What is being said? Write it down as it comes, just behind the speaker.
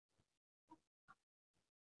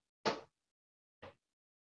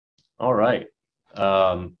All right.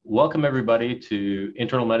 Welcome everybody to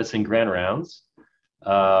Internal Medicine Grand Rounds.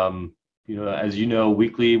 As you know,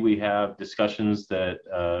 weekly we have discussions that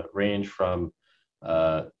range from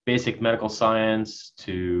basic medical science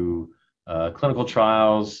to clinical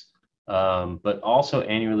trials, but also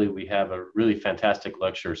annually we have a really fantastic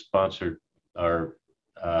lecture sponsored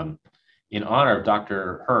in honor of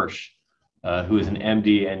Dr. Hirsch, who is an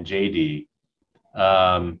MD and JD.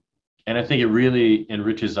 And I think it really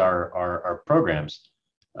enriches our programs.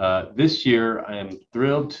 This year, I am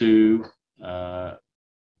thrilled to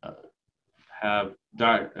have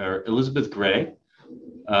Dr. Elizabeth Gray.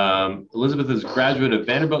 Elizabeth is a graduate of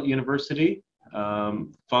Vanderbilt University,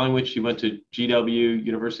 following which she went to GW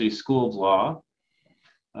University School of Law.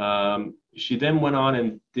 She then went on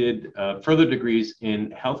and did further degrees in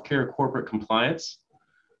healthcare corporate compliance,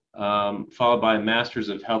 followed by a master's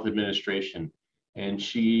of health administration. And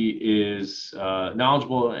she is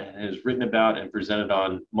knowledgeable and has written about and presented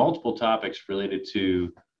on multiple topics related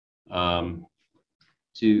to healthcare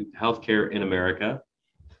in America.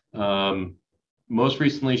 Most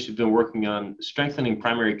recently, she's been working on strengthening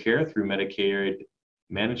primary care through Medicaid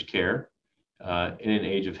managed care in an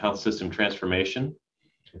age of health system transformation.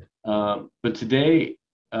 But today,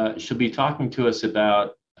 she'll be talking to us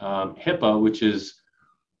about HIPAA, which is,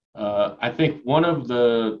 I think, one of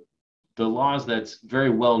the laws that's very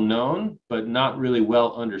well known, but not really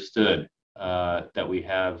well understood that we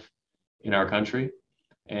have in our country,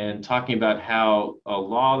 and talking about how a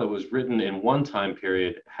law that was written in one time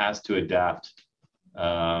period has to adapt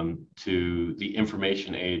to the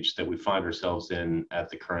information age that we find ourselves in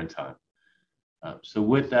at the current time. So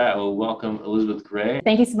with that, I will welcome Elizabeth Gray.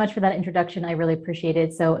 Thank you so much for that introduction. I really appreciate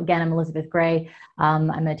it. So again, I'm Elizabeth Gray.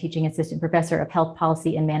 I'm a teaching assistant professor of health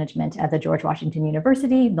policy and management at the George Washington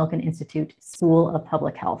University Milken Institute School of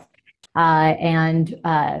Public Health.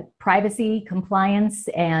 Privacy, compliance,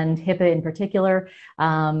 and HIPAA in particular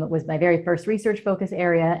was my very first research focus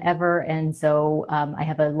area ever. And so I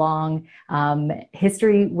have a long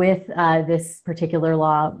history with this particular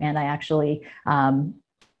law, and I actually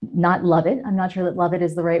not love it. I'm not sure that love it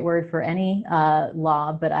is the right word for any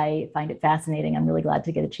law, but I find it fascinating. I'm really glad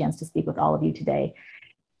to get a chance to speak with all of you today.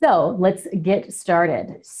 So let's get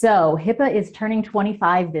started. So HIPAA is turning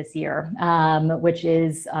 25 this year, which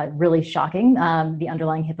is really shocking. The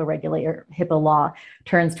underlying HIPAA law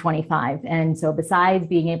turns 25. And so besides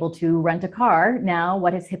being able to rent a car, now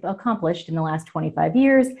what has HIPAA accomplished in the last 25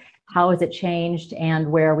 years? How has it changed,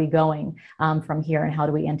 and where are we going from here, and how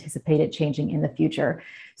do we anticipate it changing in the future?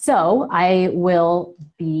 So I will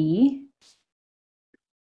be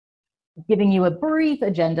giving you a brief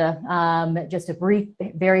agenda, just a brief,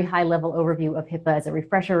 very high level overview of HIPAA as a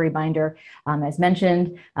refresher reminder. As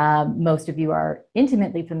mentioned, most of you are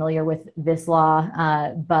intimately familiar with this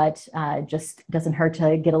law, but just doesn't hurt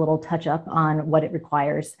to get a little touch up on what it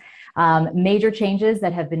requires. Major changes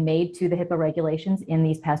that have been made to the HIPAA regulations in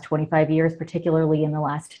these past 25 years, particularly in the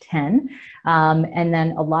last 10. And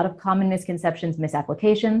then a lot of common misconceptions,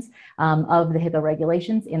 misapplications of the HIPAA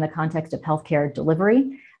regulations in the context of healthcare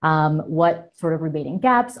delivery. What sort of remaining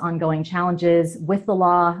gaps, ongoing challenges with the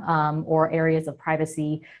law, or areas of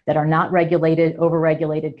privacy that are not regulated,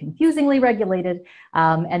 overregulated, confusingly regulated,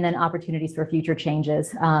 and then opportunities for future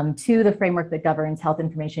changes to the framework that governs health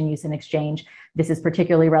information use and exchange. This is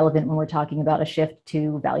particularly relevant when we're talking about a shift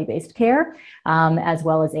to value-based care, as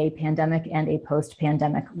well as a pandemic and a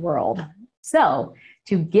post-pandemic world. So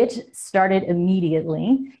to get started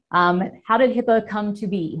immediately, how did HIPAA come to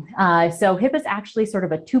be? So HIPAA is actually sort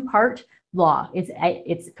of a two-part law.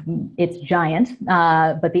 It's giant,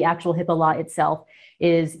 but the actual HIPAA law itself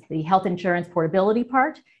is the health insurance portability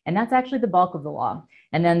part, and that's actually the bulk of the law.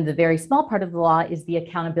 And then the very small part of the law is the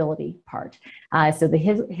accountability part. So the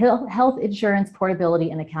Health Insurance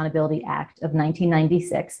Portability and Accountability Act of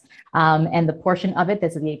 1996, and the portion of it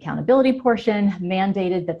that's the accountability portion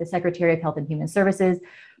mandated that the Secretary of Health and Human Services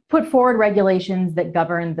put forward regulations that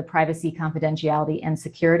govern the privacy, confidentiality, and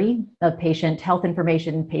security of patient health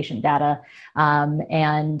information, patient data,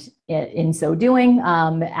 and in so doing,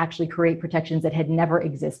 actually create protections that had never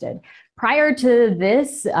existed. Prior to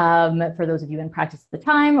this, for those of you in practice at the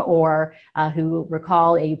time or who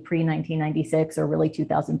recall a pre-1996 or really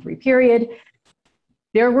 2003 period,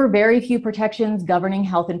 there were very few protections governing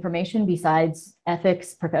health information besides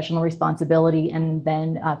ethics, professional responsibility, and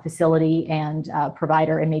then facility and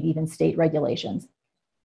provider and maybe even state regulations.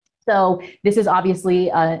 So this is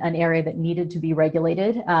obviously an area that needed to be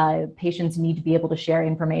regulated. Patients need to be able to share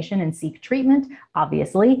information and seek treatment,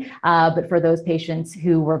 obviously. But for those patients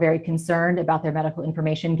who were very concerned about their medical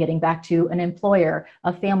information getting back to an employer,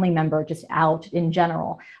 a family member, just out in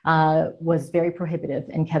general, was very prohibitive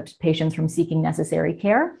and kept patients from seeking necessary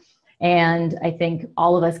care. And I think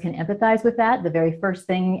all of us can empathize with that. The very first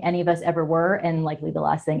thing any of us ever were, and likely the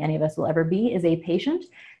last thing any of us will ever be, is a patient.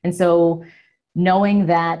 And so knowing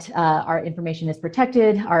that our information is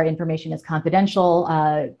protected, our information is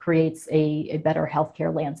confidential, creates a better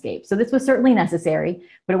healthcare landscape. So this was certainly necessary,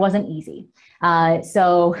 but it wasn't easy.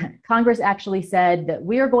 So Congress actually said that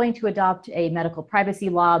we are going to adopt a medical privacy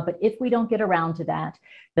law, but if we don't get around to that,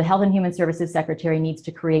 the Health and Human Services Secretary needs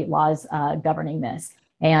to create laws governing this.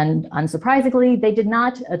 And unsurprisingly, they did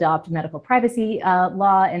not adopt medical privacy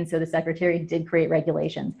law, and so the secretary did create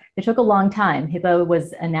regulations. It took a long time. HIPAA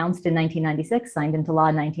was announced in 1996, signed into law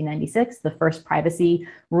in 1996. The first privacy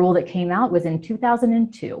rule that came out was in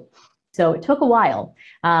 2002. So it took a while.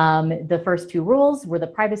 The first two rules were the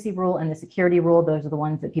privacy rule and the security rule. Those are the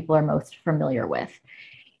ones that people are most familiar with.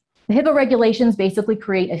 The HIPAA regulations basically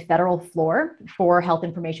create a federal floor for health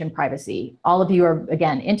information privacy. All of you are,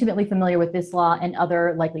 again, intimately familiar with this law and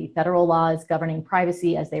other likely federal laws governing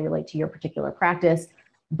privacy as they relate to your particular practice,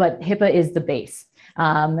 but HIPAA is the base.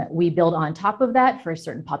 We build on top of that for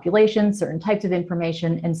certain populations, certain types of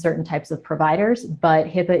information, and certain types of providers, but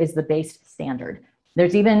HIPAA is the base standard.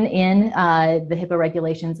 There's even in the HIPAA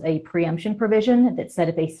regulations a preemption provision that said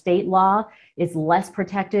if a state law is less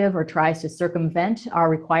protective or tries to circumvent our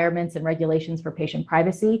requirements and regulations for patient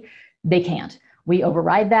privacy, they can't. We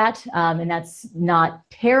override that, and that's not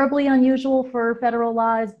terribly unusual for federal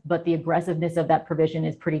laws, but the aggressiveness of that provision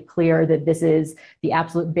is pretty clear that this is the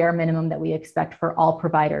absolute bare minimum that we expect for all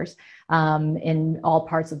providers in all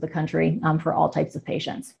parts of the country for all types of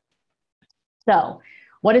patients. So,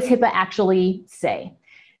 what does HIPAA actually say?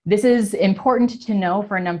 This is important to know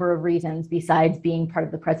for a number of reasons besides being part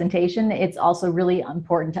of the presentation. It's also really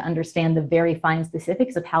important to understand the very fine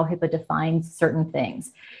specifics of how HIPAA defines certain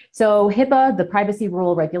things. So HIPAA, the privacy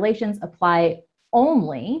rule regulations, apply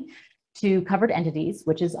only to covered entities,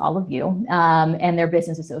 which is all of you, and their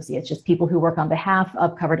business associates, just people who work on behalf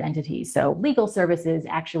of covered entities. So legal services,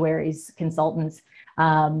 actuaries, consultants,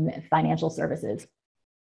 financial services.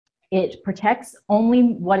 It protects only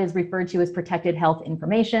what is referred to as protected health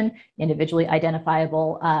information, individually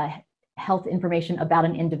identifiable health information about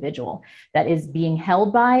an individual that is being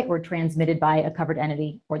held by or transmitted by a covered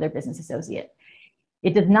entity or their business associate.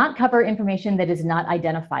 It does not cover information that is not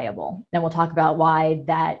identifiable. And we'll talk about why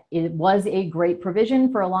that it was a great provision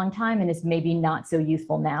for a long time and is maybe not so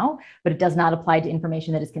useful now, but it does not apply to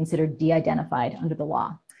information that is considered de-identified under the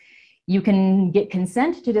law. You can get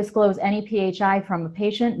consent to disclose any PHI from a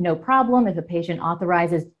patient, no problem. If a patient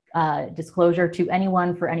authorizes disclosure to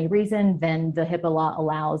anyone for any reason, then the HIPAA law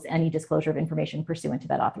allows any disclosure of information pursuant to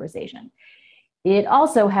that authorization. It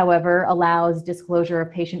also, however, allows disclosure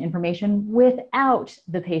of patient information without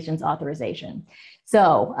the patient's authorization.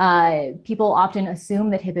 So people often assume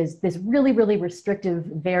that HIPAA is this really, really restrictive,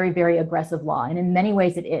 very, very aggressive law. And in many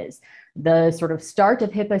ways it is. The sort of start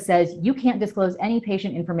of HIPAA says you can't disclose any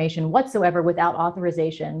patient information whatsoever without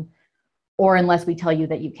authorization or unless we tell you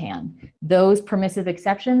that you can. Those permissive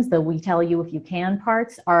exceptions, the we tell you if you can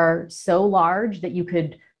parts, are so large that you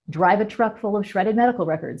could drive a truck full of shredded medical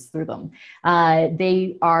records through them.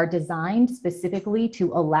 They are designed specifically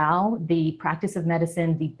to allow the practice of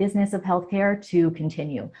medicine, the business of healthcare to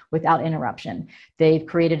continue without interruption. They've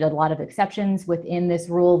created a lot of exceptions within this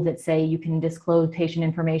rule that say you can disclose patient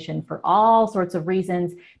information for all sorts of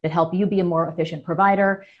reasons that help you be a more efficient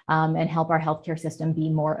provider and help our healthcare system be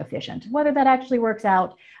more efficient. Whether that actually works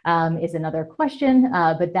out is another question,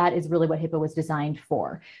 but that is really what HIPAA was designed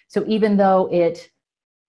for. So even though it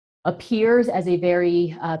appears as a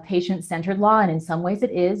very patient-centered law, and in some ways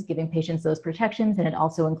it is, giving patients those protections, and it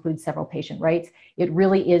also includes several patient rights. It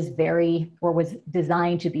really is very, or was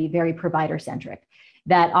designed to be very provider-centric.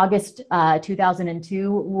 That August 2002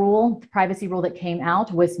 rule, the privacy rule that came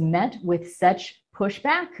out, was met with such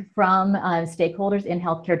pushback from stakeholders in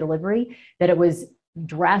healthcare delivery that it was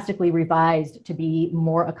drastically revised to be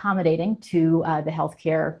more accommodating to the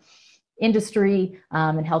healthcare industry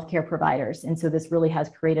and healthcare providers. And so this really has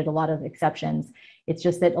created a lot of exceptions. It's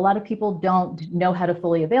just that a lot of people don't know how to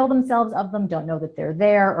fully avail themselves of them, don't know that they're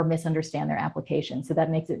there, or misunderstand their application. So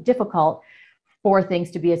that makes it difficult for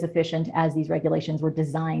things to be as efficient as these regulations were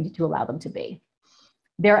designed to allow them to be.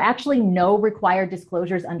 There are actually no required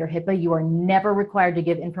disclosures under HIPAA. You are never required to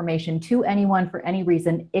give information to anyone for any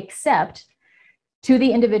reason except to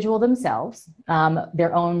the individual themselves,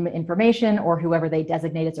 their own information, or whoever they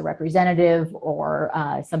designate as a representative, or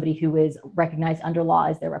somebody who is recognized under law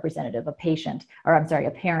as their representative, a patient, or I'm sorry,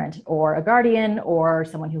 a parent or a guardian, or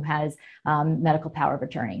someone who has medical power of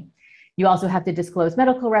attorney. You also have to disclose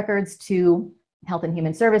medical records to Health and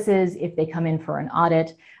Human Services if they come in for an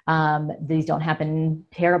audit. These don't happen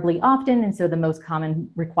terribly often, and so the most common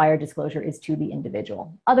required disclosure is to the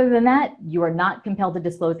individual. Other than that, you are not compelled to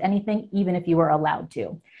disclose anything, even if you are allowed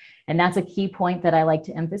to. And that's a key point that I like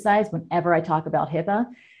to emphasize whenever I talk about HIPAA.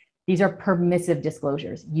 These are permissive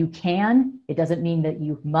disclosures. You can, it doesn't mean that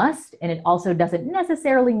you must, and it also doesn't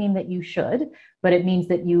necessarily mean that you should, but it means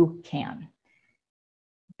that you can.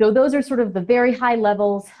 So those are sort of the very high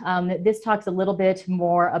levels. This talks a little bit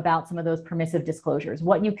more about some of those permissive disclosures,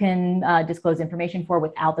 what you can disclose information for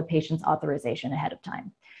without the patient's authorization ahead of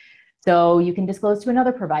time. So you can disclose to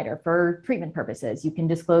another provider for treatment purposes. You can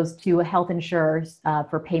disclose to a health insurer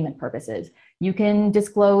for payment purposes. You can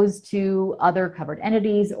disclose to other covered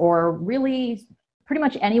entities, or really pretty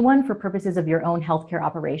much anyone for purposes of your own healthcare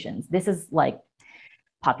operations. This is like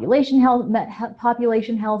population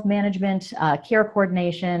health management, care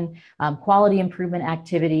coordination, quality improvement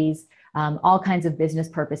activities, all kinds of business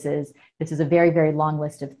purposes. This is a very, very long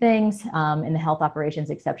list of things, and the health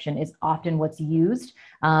operations exception is often what's used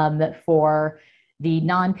for the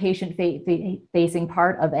non-patient facing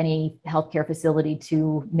part of any healthcare facility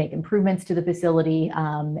to make improvements to the facility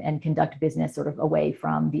and conduct business sort of away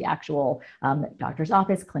from the actual doctor's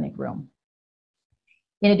office, clinic room.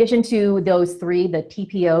 In addition to those three, the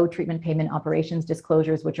TPO, treatment payment operations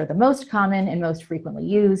disclosures, which are the most common and most frequently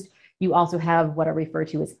used, you also have what are referred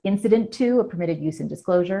to as incident to, a permitted use and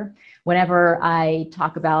disclosure. Whenever I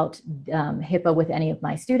talk about HIPAA with any of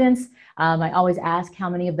my students, I always ask how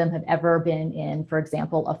many of them have ever been in, for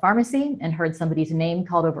example, a pharmacy and heard somebody's name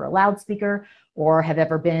called over a loudspeaker, or have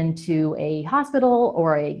ever been to a hospital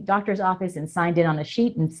or a doctor's office and signed in on a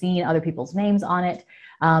sheet and seen other people's names on it.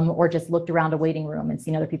 Or just looked around a waiting room and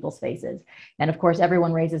seen other people's faces. And of course,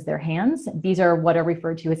 everyone raises their hands. These are what are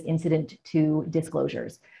referred to as incident to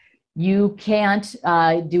disclosures. You can't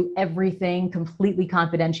do everything completely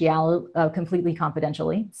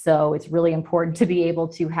confidentially. So it's really important to be able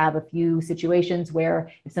to have a few situations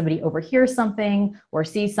where if somebody overhears something or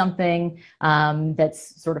sees something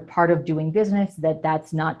that's sort of part of doing business,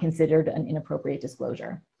 that's not considered an inappropriate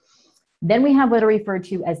disclosure. Then we have what are referred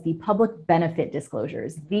to as the public benefit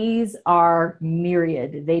disclosures. These are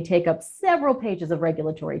myriad. They take up several pages of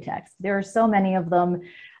regulatory text. There are so many of them.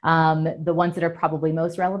 The ones that are probably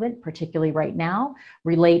most relevant, particularly right now,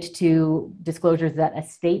 relate to disclosures that a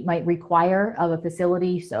state might require of a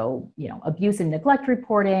facility. So, abuse and neglect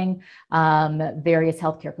reporting, various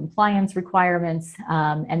healthcare compliance requirements,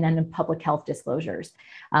 and then the public health disclosures.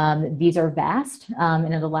 These are vast,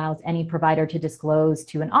 and it allows any provider to disclose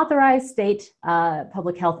to an authorized state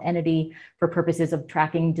public health entity for purposes of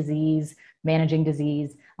tracking disease, managing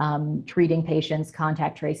disease, treating patients,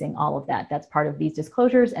 contact tracing, all of that. That's part of these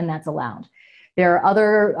disclosures, and that's allowed. There are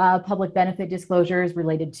other public benefit disclosures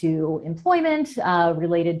related to employment,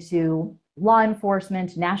 related to law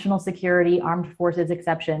enforcement, national security, armed forces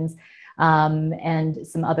exceptions, and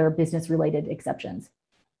some other business-related exceptions.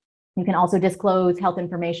 You can also disclose health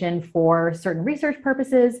information for certain research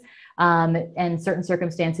purposes and certain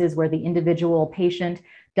circumstances where the individual patient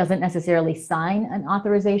doesn't necessarily sign an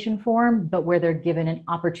authorization form, but where they're given an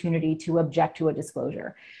opportunity to object to a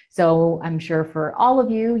disclosure. So I'm sure for all of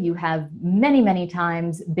you, you have many, many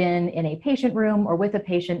times been in a patient room or with a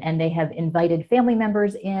patient and they have invited family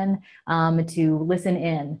members in to listen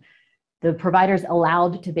in. The provider's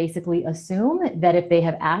allowed to basically assume that if they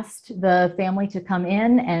have asked the family to come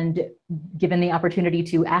in and given the opportunity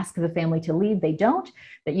to ask the family to leave, they don't,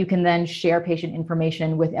 that you can then share patient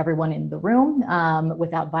information with everyone in the room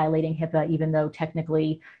without violating HIPAA, even though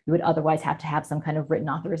technically you would otherwise have to have some kind of written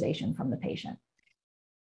authorization from the patient.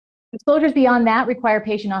 Disclosures beyond that require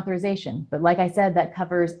patient authorization, but like I said, that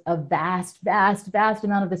covers a vast, vast, vast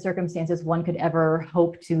amount of the circumstances one could ever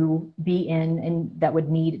hope to be in and that would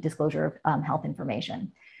need disclosure of health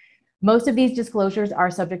information. Most of these disclosures are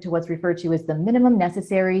subject to what's referred to as the minimum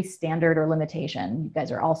necessary standard or limitation. You guys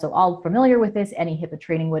are also all familiar with this. Any HIPAA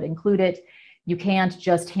training would include it. You can't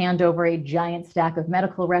just hand over a giant stack of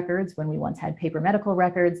medical records, when we once had paper medical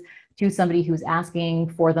records, to somebody who's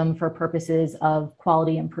asking for them for purposes of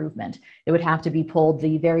quality improvement. It would have to be pulled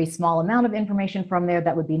the very small amount of information from there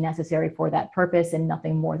that would be necessary for that purpose and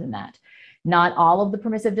nothing more than that. Not all of the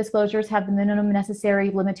permissive disclosures have the minimum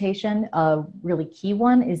necessary limitation. A really key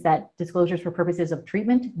one is that disclosures for purposes of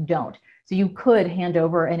treatment don't. So you could hand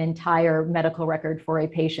over an entire medical record for a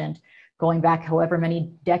patient, going back however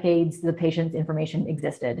many decades the patient's information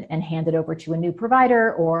existed, and handed over to a new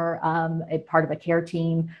provider or a part of a care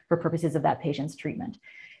team for purposes of that patient's treatment.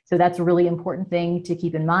 So that's a really important thing to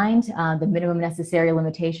keep in mind. The minimum necessary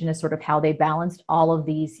limitation is sort of how they balanced all of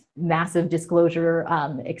these massive disclosure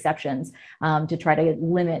exceptions to try to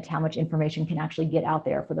limit how much information can actually get out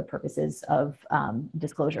there for the purposes of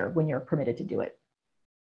disclosure when you're permitted to do it.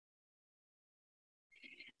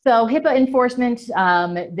 So HIPAA enforcement,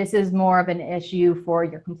 this is more of an issue for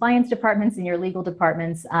your compliance departments and your legal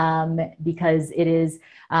departments because it is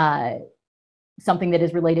something that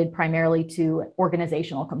is related primarily to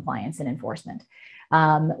organizational compliance and enforcement.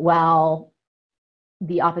 While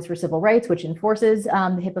the Office for Civil Rights, which enforces the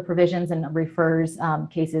HIPAA provisions and refers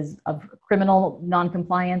cases of criminal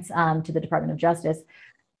noncompliance to the Department of Justice,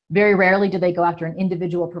 very rarely do they go after an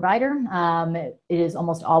individual provider. It is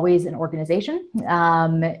almost always an organization,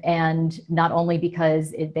 and not only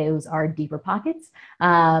because those are deeper pockets,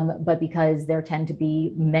 but because there tend to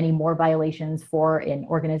be many more violations for an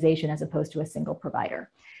organization as opposed to a single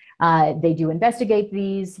provider. They do investigate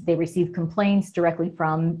these. They receive complaints directly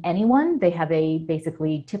from anyone. They have a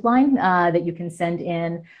basically tip line that you can send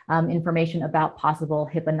in information about possible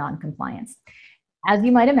HIPAA noncompliance. As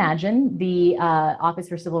you might imagine, the Office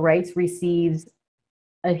for Civil Rights receives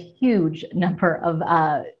a huge number of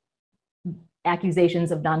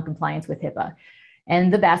accusations of noncompliance with HIPAA.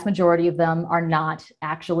 And the vast majority of them are not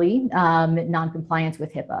actually noncompliance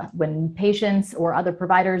with HIPAA. When patients or other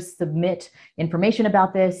providers submit information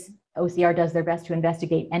about this, OCR does their best to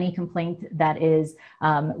investigate any complaint that is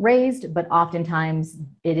raised, but oftentimes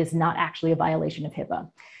it is not actually a violation of HIPAA.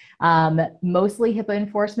 Mostly HIPAA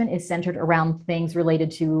enforcement is centered around things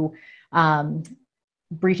related to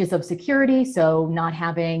breaches of security, so not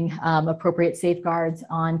having appropriate safeguards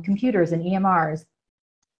on computers and EMRs,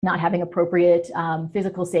 not having appropriate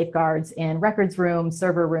physical safeguards in records rooms,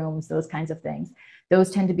 server rooms, those kinds of things. Those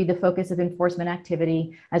tend to be the focus of enforcement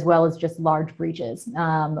activity, as well as just large breaches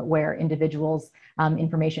where individuals'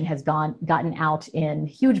 information has gotten out in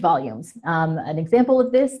huge volumes. An example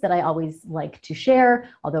of this that I always like to share,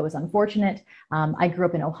 although it's unfortunate, I grew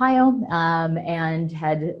up in Ohio and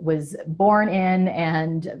was born in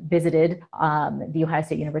and visited the Ohio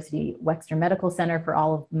State University Wexner Medical Center for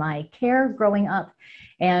all of my care growing up.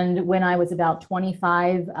 And when I was about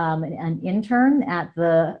 25, an intern at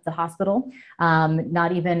the hospital,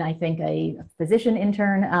 not even, I think, a physician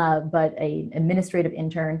intern, but an administrative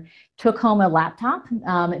intern, took home a laptop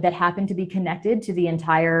that happened to be connected to the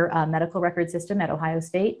entire medical record system at Ohio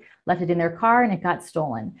State, left it in their car, and it got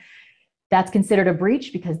stolen. That's considered a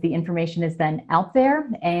breach because the information is then out there,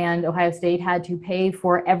 and Ohio State had to pay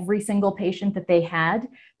for every single patient that they had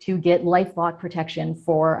to get LifeLock protection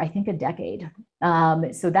for, I think, a decade.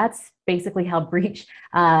 So that's basically how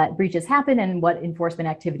breaches happen and what enforcement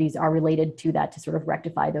activities are related to that to sort of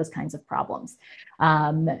rectify those kinds of problems.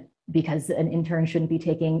 Because an intern shouldn't be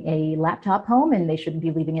taking a laptop home and they shouldn't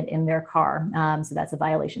be leaving it in their car. So that's a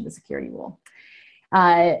violation of the security rule.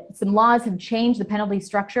 Some laws have changed the penalty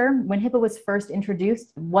structure. When HIPAA was first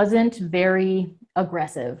introduced, it wasn't very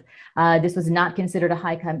aggressive. This was not considered a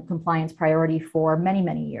high compliance priority for many,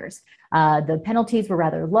 many years. The penalties were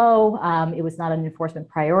rather low. It was not an enforcement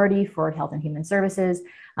priority for Health and Human Services.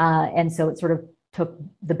 And so it sort of took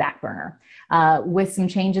the back burner. With some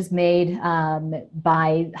changes made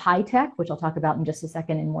by high tech, which I'll talk about in just a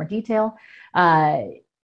second in more detail,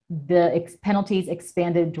 the penalties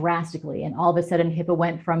expanded drastically, and all of a sudden HIPAA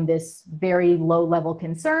went from this very low level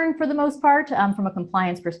concern for the most part from a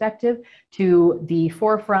compliance perspective to the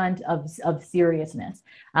forefront of seriousness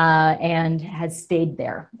and has stayed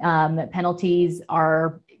there. Penalties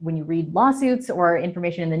are, when you read lawsuits or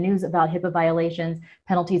information in the news about HIPAA violations,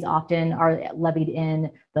 penalties often are levied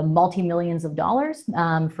in the multi-millions of dollars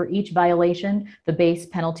for each violation. The base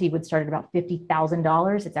penalty would start at about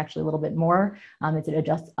 $50,000. It's actually a little bit more. It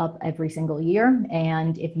adjusts up every single year.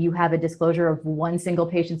 And if you have a disclosure of one single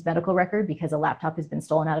patient's medical record because a laptop has been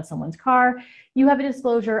stolen out of someone's car, you have a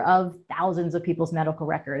disclosure of thousands of people's medical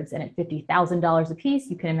records. And at $50,000 a piece,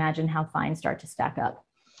 you can imagine how fines start to stack up.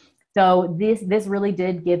 So this really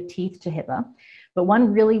did give teeth to HIPAA. But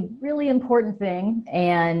one really, really important thing,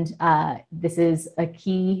 and this is a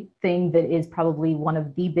key thing that is probably one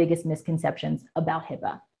of the biggest misconceptions about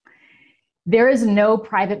HIPAA. There is no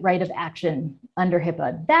private right of action under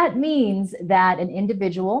HIPAA. That means that an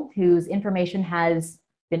individual whose information has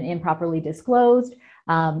been improperly disclosed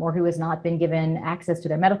or who has not been given access to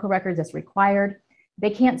their medical records as required, they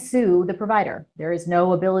can't sue the provider. There is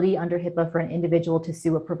no ability under HIPAA for an individual to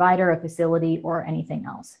sue a provider, a facility, or anything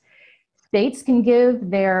else. States can give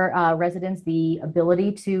their residents the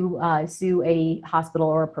ability to sue a hospital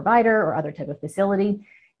or a provider or other type of facility.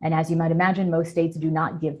 And as you might imagine, most states do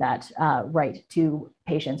not give that right to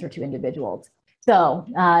patients or to individuals. So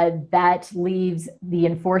that leaves the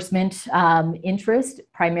enforcement interest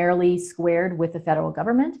primarily squared with the federal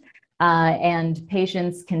government, and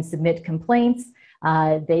patients can submit complaints.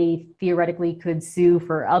 They theoretically could sue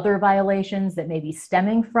for other violations that may be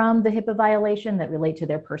stemming from the HIPAA violation that relate to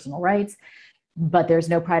their personal rights, but there's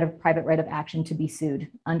no private right of action to be sued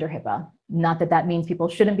under HIPAA. Not that that means people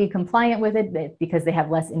shouldn't be compliant with it because they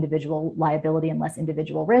have less individual liability and less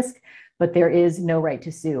individual risk, but there is no right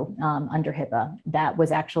to sue under HIPAA. That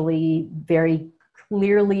was actually very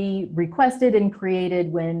clearly requested and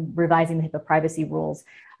created when revising the HIPAA privacy rules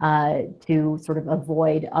to sort of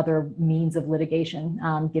avoid other means of litigation,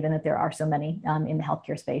 given that there are so many in the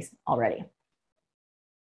healthcare space already.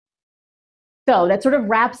 So that sort of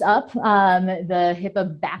wraps up the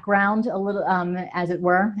HIPAA background a little, as it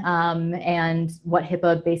were, and what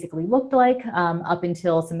HIPAA basically looked like up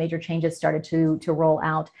until some major changes started to roll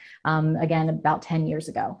out, again, about 10 years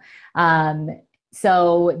ago.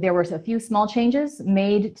 So there were a few small changes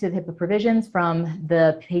made to the HIPAA provisions from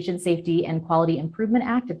the Patient Safety and Quality Improvement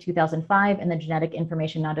Act of 2005 and the Genetic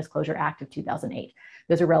Information Non-Disclosure Act of 2008.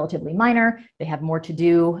 Those are relatively minor. They have more to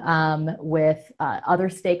do with other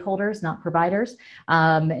stakeholders, not providers.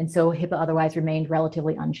 And so HIPAA otherwise remained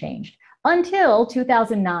relatively unchanged. Until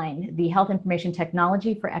 2009, the Health Information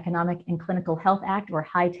Technology for Economic and Clinical Health Act, or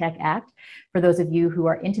HITECH Act, for those of you who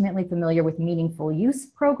are intimately familiar with Meaningful Use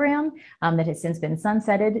program that has since been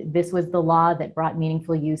sunsetted, this was the law that brought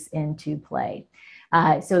meaningful use into play.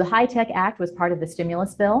 So the HITECH Act was part of the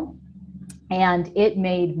stimulus bill, and it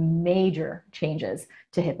made major changes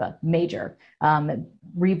to HIPAA, major,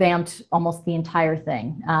 revamped almost the entire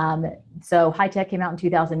thing. So HITECH came out in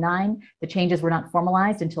 2009. The changes were not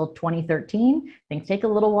formalized until 2013. Things take a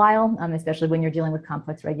little while, especially when you're dealing with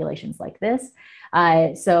complex regulations like this.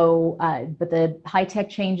 But the HITECH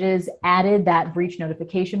changes added that breach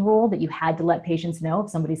notification rule that you had to let patients know if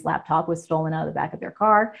somebody's laptop was stolen out of the back of their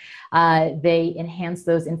car. They enhanced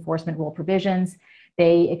those enforcement rule provisions.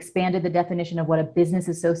 They expanded the definition of what a business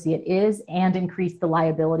associate is and increased the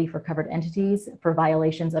liability for covered entities for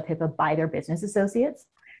violations of HIPAA by their business associates.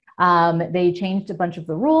 They changed a bunch of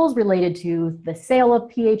the rules related to the sale of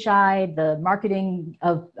PHI, the marketing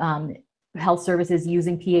of health services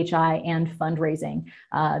using PHI, and fundraising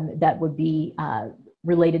that would be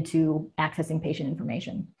related to accessing patient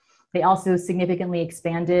information. They also significantly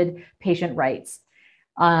expanded patient rights.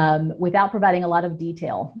 Without providing a lot of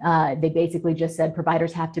detail. They basically just said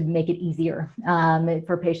providers have to make it easier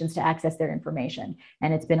for patients to access their information.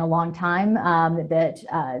 And it's been a long time that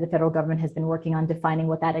the federal government has been working on defining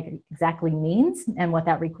what that exactly means and what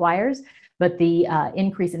that requires. But the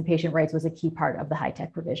increase in patient rights was a key part of the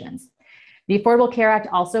HITECH provisions. The Affordable Care Act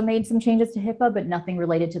also made some changes to HIPAA, but nothing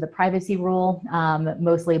related to the privacy rule,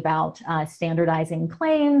 mostly about standardizing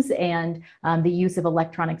claims and the use of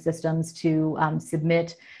electronic systems to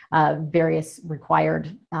submit various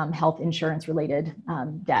required health insurance related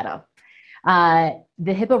data.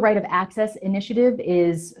 The HIPAA Right of Access initiative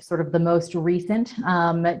is sort of the most recent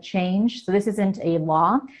change. So this isn't a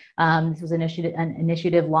law. This was an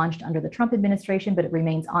initiative launched under the Trump administration, but it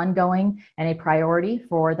remains ongoing and a priority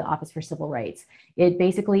for the Office for Civil Rights. It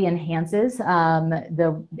basically enhances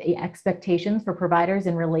the expectations for providers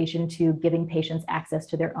in relation to giving patients access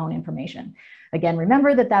to their own information. Again,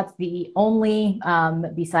 remember that that's the only,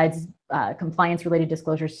 besides compliance-related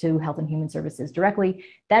disclosures to Health and Human Services directly,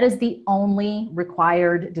 that is the only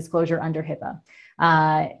required disclosure under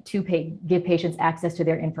HIPAA to give patients access to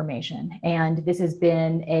their information. And this has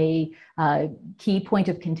been a key point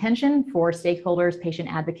of contention for stakeholders, patient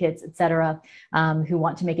advocates, et cetera, who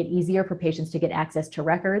want to make it easier for patients to get access to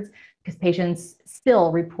records, because patients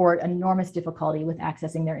still report enormous difficulty with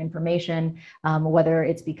accessing their information, whether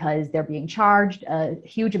it's because they're being charged a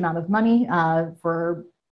huge amount of money for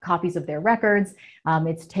copies of their records.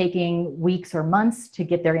 It's taking weeks or months to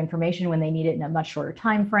get their information when they need it in a much shorter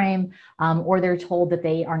time frame, or they're told that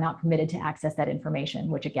they are not permitted to access that information,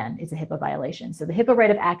 which again is a HIPAA violation. So the HIPAA Right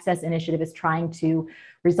of Access initiative is trying to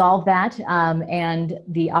resolve that, and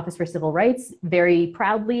the Office for Civil Rights very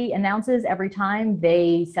proudly announces every time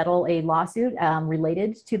they settle a lawsuit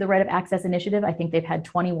related to the Right of Access initiative. I think they've had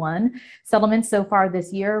 21 settlements so far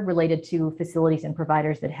this year related to facilities and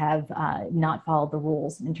providers that have not followed the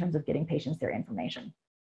rules in terms of getting patients their information.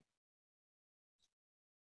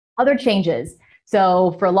 Other changes.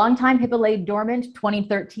 So for a long time, HIPAA lay dormant.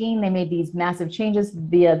 2013, they made these massive changes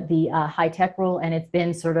via the high-tech rule, and it's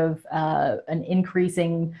been sort of an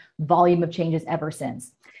increasing volume of changes ever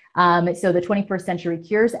since. So the 21st Century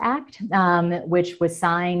Cures Act, which was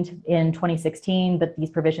signed in 2016, but these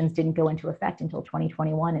provisions didn't go into effect until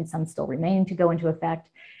 2021, and some still remain to go into effect,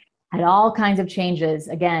 had all kinds of changes,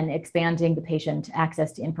 again, expanding the patient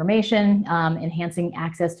access to information, enhancing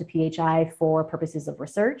access to PHI for purposes of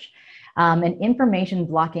research, and information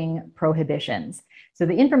blocking prohibitions. So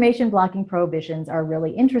the information blocking prohibitions are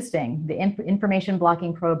really interesting. The information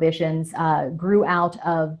blocking prohibitions grew out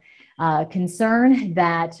of concern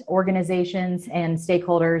that organizations and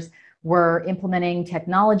stakeholders were implementing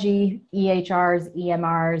technology, EHRs,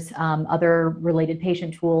 EMRs, other related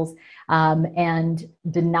patient tools, and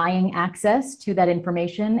denying access to that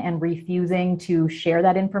information and refusing to share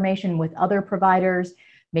that information with other providers,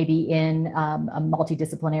 maybe in a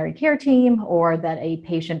multidisciplinary care team, or that a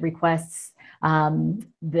patient requests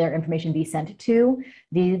their information be sent to.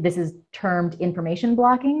 This is termed information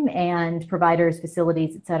blocking, and providers,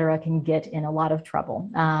 facilities, et cetera, can get in a lot of trouble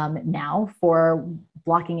now for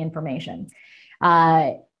blocking information.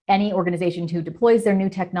 Any organization who deploys their new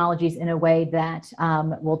technologies in a way that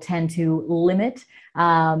will tend to limit,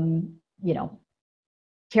 care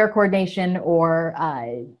coordination or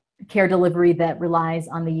care delivery that relies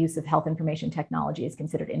on the use of health information technology is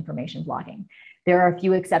considered information blocking. There are a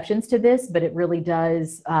few exceptions to this, but it really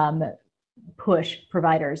does push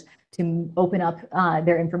providers to open up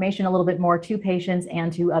their information a little bit more to patients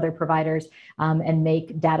and to other providers and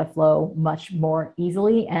make data flow much more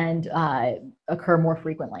easily and occur more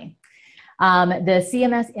frequently. The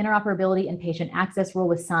CMS Interoperability and Patient Access Rule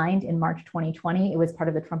was signed in March 2020. It was part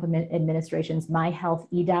of the Trump administration's My Health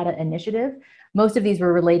eData initiative. Most of these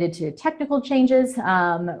were related to technical changes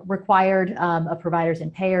required of providers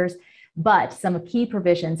and payers, but some key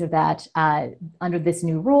provisions are that under this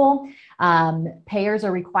new rule, payers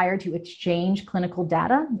are required to exchange clinical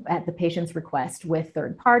data at the patient's request with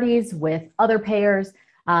third parties, with other payers,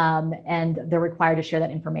 and they're required to share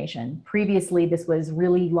that information. Previously, this was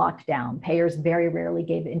really locked down. Payers very rarely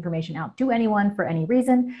gave information out to anyone for any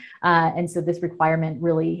reason, and so this requirement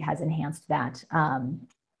really has enhanced that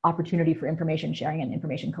opportunity for information sharing and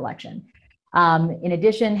information collection. In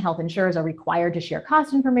addition, health insurers are required to share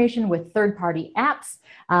cost information with third-party apps,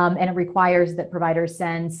 and it requires that providers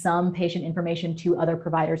send some patient information to other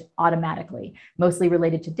providers automatically, mostly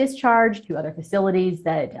related to discharge to other facilities.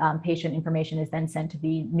 That patient information is then sent to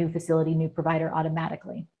the new facility, new provider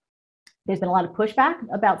automatically. There's been a lot of pushback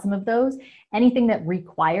about some of those. Anything that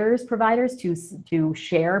requires providers to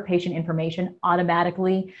share patient information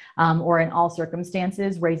automatically or in all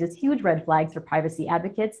circumstances raises huge red flags for privacy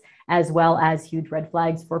advocates, as well as huge red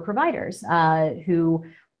flags for providers who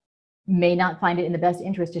may not find it in the best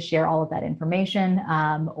interest to share all of that information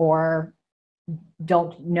or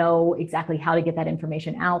don't know exactly how to get that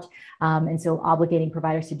information out. And so obligating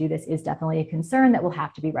providers to do this is definitely a concern that will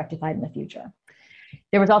have to be rectified in the future.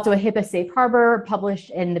 There was also a HIPAA safe harbor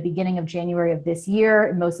published in the beginning of January of this year.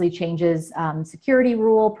 It mostly changes security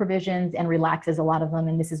rule provisions and relaxes a lot of them,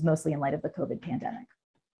 and this is mostly in light of the COVID pandemic.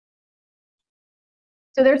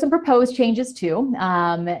 So there's some proposed changes too.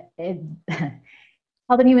 Health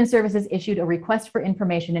and Human Services issued a request for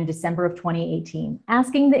information in December of 2018,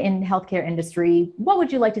 asking the healthcare industry, what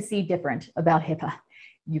would you like to see different about HIPAA?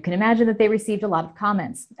 You can imagine that they received a lot of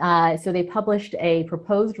comments. So they published a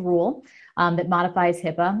proposed rule that modifies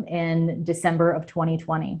HIPAA in December of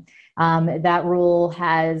 2020. That rule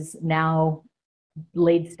has now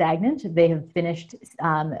laid stagnant. They have finished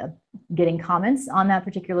getting comments on that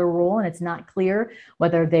particular rule, and it's not clear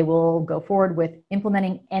whether they will go forward with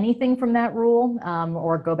implementing anything from that rule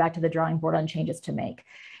or go back to the drawing board on changes to make.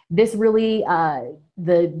 This really,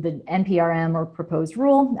 the NPRM or proposed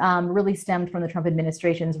rule really stemmed from the Trump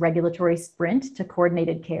administration's regulatory sprint to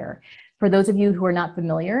coordinated care. For those of you who are not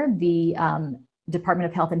familiar, the Department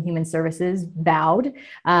of Health and Human Services vowed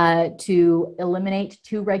to eliminate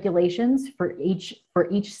 2 regulations for each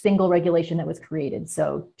single regulation that was created.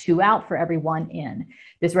 So 2 out for every 1 in.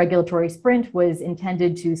 This regulatory sprint was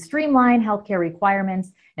intended to streamline healthcare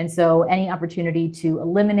requirements. And so any opportunity to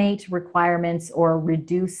eliminate requirements or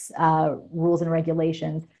reduce rules and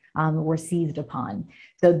regulations were seized upon.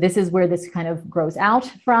 So this is where this kind of grows out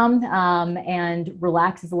from and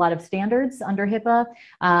relaxes a lot of standards under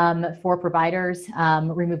HIPAA for providers,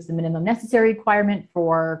 removes the minimum necessary requirement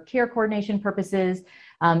for care coordination purposes,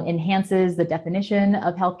 enhances the definition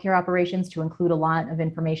of healthcare operations to include a lot of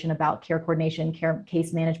information about care coordination,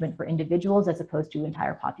 case management for individuals as opposed to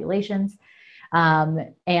entire populations.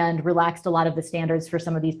 and relaxed a lot of the standards for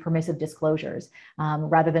some of these permissive disclosures.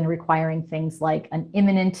 Rather than requiring things like an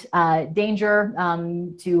imminent danger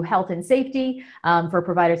to health and safety for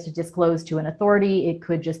providers to disclose to an authority, it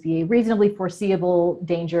could just be a reasonably foreseeable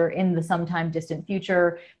danger in the sometime distant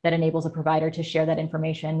future that enables a provider to share that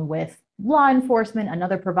information with law enforcement,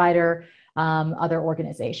 another provider, other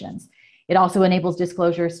organizations. It also enables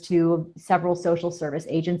disclosures to several social service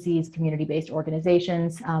agencies, community-based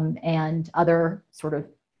organizations, and other sort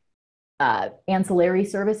of ancillary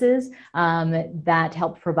services that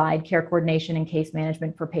help provide care coordination and case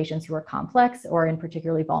management for patients who are complex or in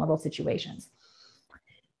particularly vulnerable situations.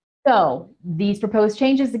 So these proposed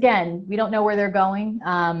changes, again, we don't know where they're going.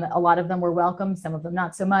 A lot of them were welcome, some of them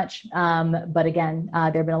not so much. But again,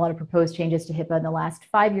 there have been a lot of proposed changes to HIPAA in the last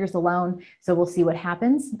 5 years alone. So we'll see what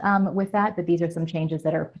happens with that. But these are some changes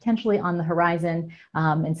that are potentially on the horizon.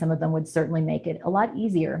 And some of them would certainly make it a lot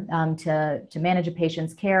easier to manage a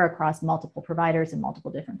patient's care across multiple providers and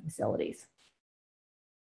multiple different facilities.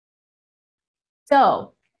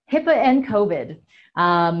 So HIPAA and COVID.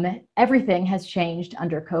 Everything has changed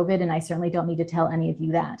under COVID, and I certainly don't need to tell any of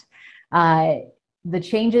you that. The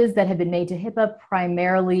changes that have been made to HIPAA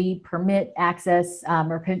primarily permit access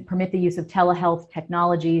or permit the use of telehealth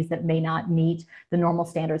technologies that may not meet the normal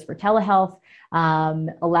standards for telehealth,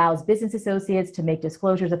 allows business associates to make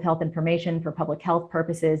disclosures of health information for public health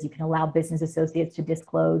purposes. You can allow business associates to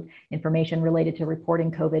disclose information related to reporting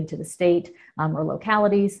COVID to the state or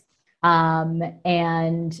localities.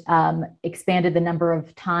 And expanded the number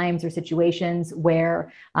of times or situations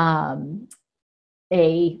where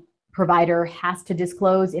a provider has to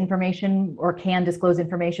disclose information or can disclose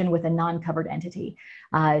information with a non-covered entity.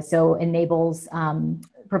 So enables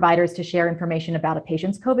providers to share information about a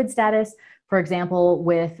patient's COVID status, for example,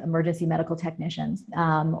 with emergency medical technicians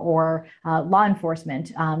or law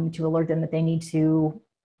enforcement to alert them that they need to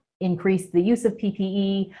increase the use of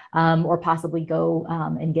PPE or possibly go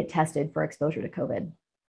and get tested for exposure to COVID.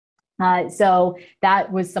 So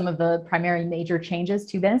that was some of the primary major changes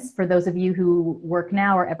to this. For those of you who work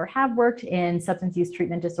now or ever have worked in substance use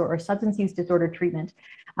treatment disorder or substance use disorder treatment,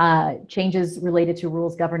 changes related to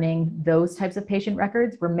rules governing those types of patient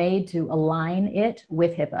records were made to align it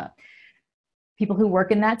with HIPAA. People who work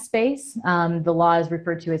in that space, the law is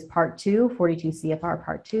referred to as Part 2, 42 CFR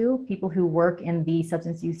Part 2. People who work in the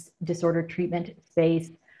substance use disorder treatment space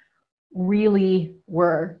really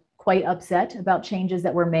were quite upset about changes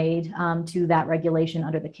that were made to that regulation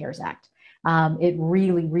under the CARES Act. It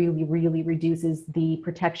really reduces the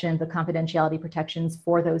protection, the confidentiality protections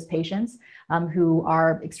for those patients who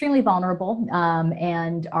are extremely vulnerable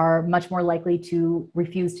and are much more likely to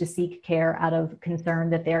refuse to seek care out of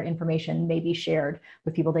concern that their information may be shared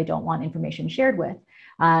with people they don't want information shared with.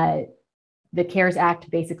 The CARES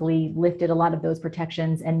Act basically lifted a lot of those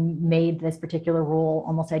protections and made this particular rule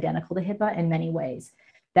almost identical to HIPAA in many ways.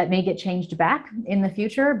 That may get changed back in the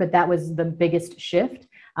future, but that was the biggest shift.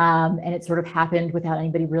 And it sort of happened without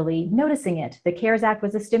anybody really noticing it. The CARES Act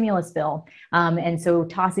was a stimulus bill. And so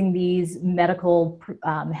tossing these medical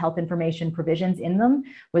health information provisions in them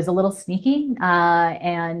was a little sneaky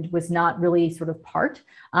and was not really sort of part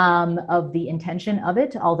of the intention of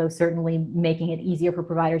it, although certainly making it easier for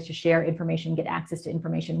providers to share information, get access to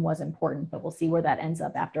information was important. But we'll see where that ends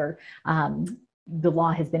up after the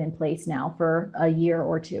law has been in place now for a year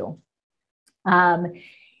or two.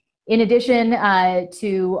 In addition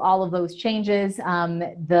to all of those changes,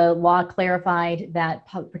 the law clarified that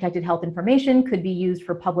protected health information could be used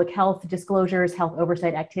for public health disclosures, health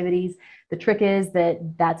oversight activities. The trick is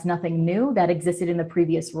that that's nothing new that existed in the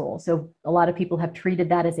previous rule. So a lot of people have treated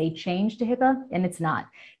that as a change to HIPAA, and it's not.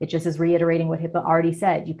 It just is reiterating what HIPAA already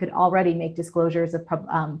said. You could already make disclosures of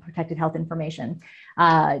protected health information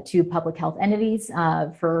to public health entities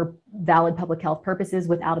for valid public health purposes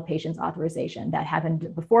without a patient's authorization. That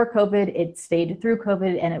happened before COVID, it stayed through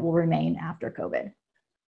COVID, and it will remain after COVID.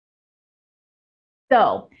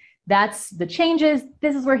 So that's the changes.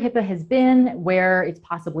 This is where HIPAA has been, where it's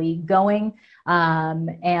possibly going.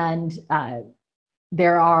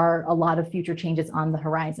 There are a lot of future changes on the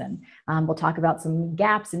horizon. We'll talk about some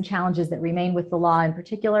gaps and challenges that remain with the law in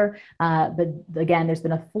particular. But again, there's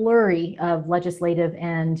been a flurry of legislative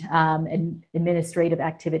and administrative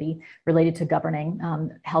activity related to governing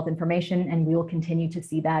health information, and we will continue to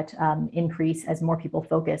see that increase as more people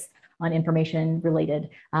focus on information related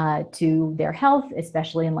to their health,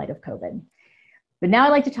 especially in light of COVID. But now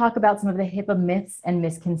I'd like to talk about some of the HIPAA myths and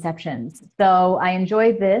misconceptions. So I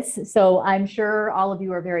enjoyed this. So I'm sure all of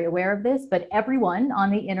you are very aware of this, but everyone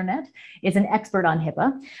on the internet is an expert on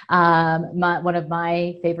HIPAA. One of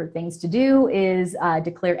my favorite things to do is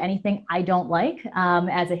declare anything I don't like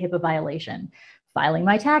as a HIPAA violation. Filing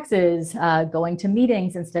my taxes, going to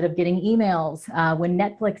meetings instead of getting emails, when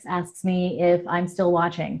Netflix asks me if I'm still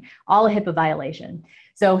watching, all a HIPAA violation.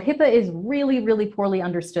 So HIPAA is really, really poorly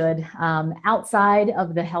understood outside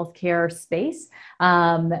of the healthcare space,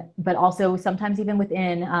 but also sometimes even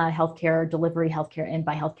within healthcare delivery, healthcare and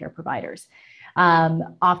by healthcare providers.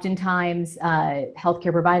 Oftentimes,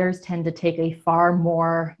 healthcare providers tend to take a far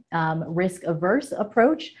more risk-averse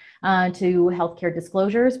approach to healthcare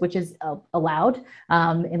disclosures, which is allowed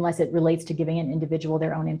unless it relates to giving an individual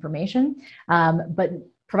their own information. But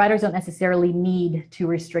providers don't necessarily need to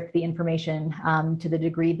restrict the information to the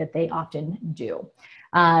degree that they often do.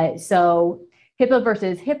 So HIPAA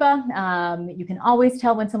versus HIPAA. You can always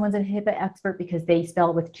tell when someone's a HIPAA expert because they spell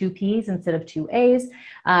it with 2 P's instead of 2 A's.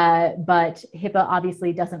 But HIPAA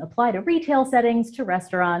obviously doesn't apply to retail settings, to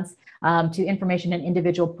restaurants, to information an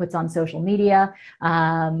individual puts on social media,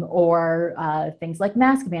 or things like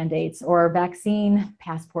mask mandates or vaccine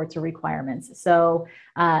passports or requirements. So,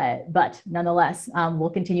 but nonetheless, we'll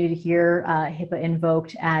continue to hear HIPAA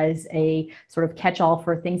invoked as a sort of catch-all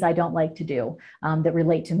for things I don't like to do that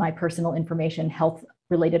relate to my personal information, health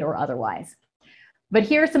related or otherwise. But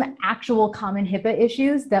here are some actual common HIPAA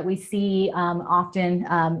issues that we see often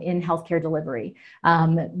in healthcare delivery.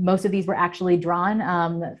 Most of these were actually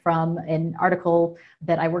drawn from an article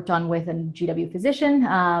that I worked on with a GW physician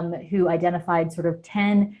who identified sort of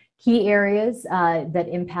 10 key areas that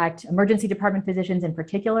impact emergency department physicians in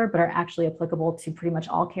particular, but are actually applicable to pretty much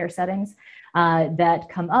all care settings that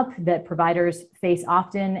come up that providers face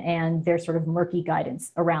often, and there's sort of murky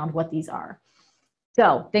guidance around what these are.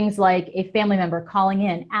 So things like a family member calling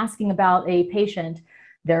in, asking about a patient,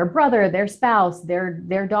 their brother, their spouse,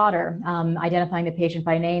 their daughter, identifying the patient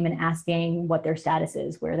by name and asking what their status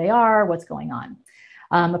is, where they are, what's going on.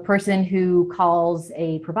 A person who calls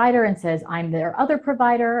a provider and says, I'm their other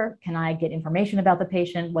provider, can I get information about the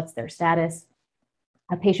patient, what's their status?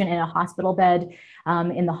 A patient in a hospital bed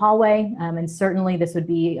in the hallway, and certainly this would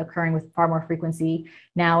be occurring with far more frequency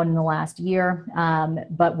now in the last year,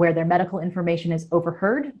 but where their medical information is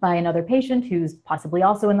overheard by another patient who's possibly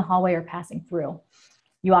also in the hallway or passing through.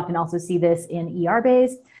 You often also see this in ER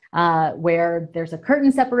bays, where there's a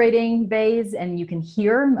curtain separating bays and you can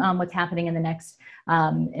hear what's happening in the next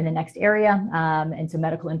area, and so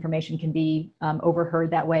medical information can be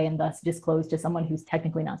overheard that way and thus disclosed to someone who's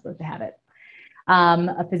technically not supposed to have it.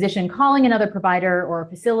 A physician calling another provider or a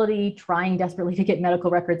facility, trying desperately to get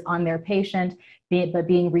medical records on their patient, but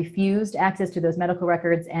being refused access to those medical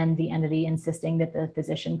records, and the entity insisting that the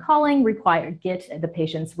physician calling get the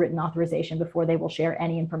patient's written authorization before they will share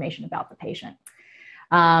any information about the patient.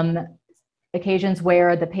 Occasions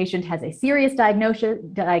where the patient has a serious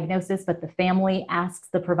diagnosis, but the family asks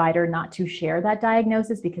the provider not to share that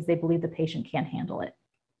diagnosis because they believe the patient can't handle it.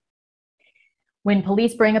 When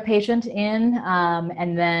police bring a patient in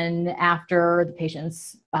and then after the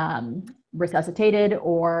patient's resuscitated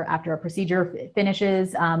or after a procedure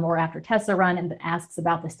finishes or after tests are run and asks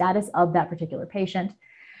about the status of that particular patient.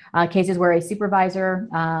 Cases where a supervisor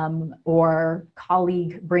or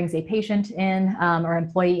colleague brings a patient in or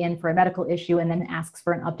employee in for a medical issue and then asks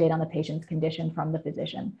for an update on the patient's condition from the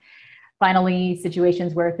physician. Finally,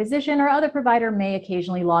 situations where a physician or other provider may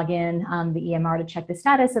occasionally log in the EMR to check the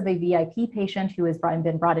status of a VIP patient who has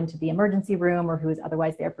been brought into the emergency room or who is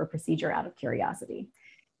otherwise there for a procedure out of curiosity.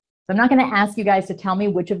 So I'm not going to ask you guys to tell me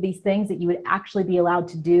which of these things that you would actually be allowed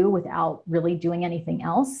to do without really doing anything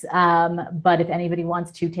else. But if anybody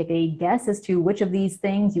wants to take a guess as to which of these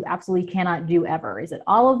things you absolutely cannot do ever, is it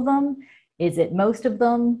all of them? Is it most of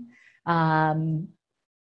them?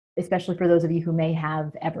 Especially for those of you who may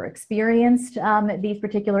have ever experienced these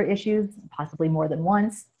particular issues, possibly more than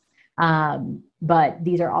once. But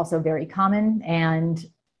these are also very common, and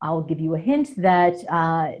I'll give you a hint that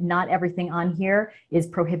not everything on here is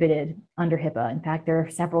prohibited under HIPAA. In fact, there are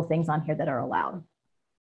several things on here that are allowed.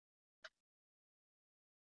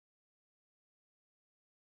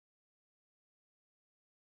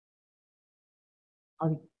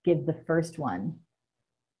 I'll give the first one.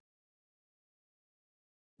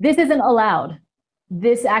 This isn't allowed.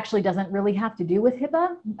 This actually doesn't really have to do with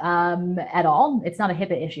HIPAA at all. It's not a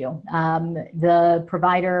HIPAA issue. The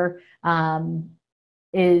provider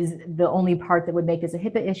is the only part that would make this a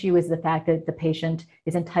HIPAA issue is the fact that the patient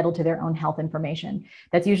is entitled to their own health information.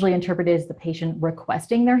 That's usually interpreted as the patient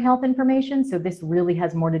requesting their health information. So this really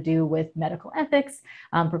has more to do with medical ethics,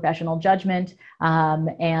 professional judgment,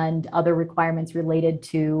 and other requirements related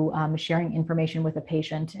to sharing information with a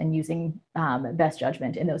patient and using best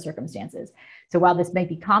judgment in those circumstances. So while this may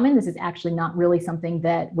be common, this is actually not really something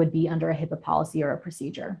that would be under a HIPAA policy or a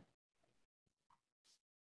procedure.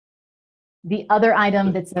 The other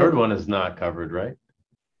item that's— the third one is not covered, right?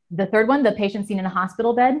 The third one, the patient seen in a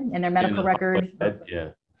hospital bed and their medical record. Yeah.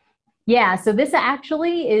 Yeah, so this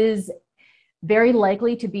actually is very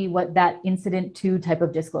likely to be what that incident 2 type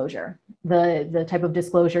of disclosure, the type of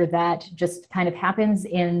disclosure that just kind of happens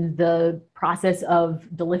in the process of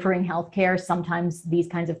delivering healthcare. Sometimes these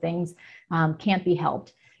kinds of things can't be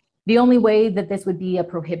helped. The only way that this would be a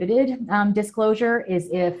prohibited disclosure is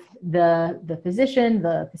if the physician,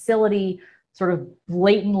 the facility, sort of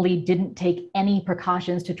blatantly didn't take any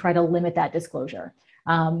precautions to try to limit that disclosure.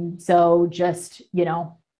 So just,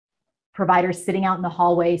 providers sitting out in the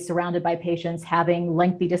hallway surrounded by patients having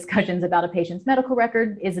lengthy discussions about a patient's medical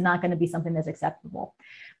record is not going to be something that's acceptable.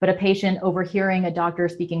 But a patient overhearing a doctor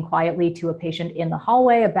speaking quietly to a patient in the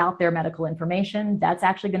hallway about their medical information, that's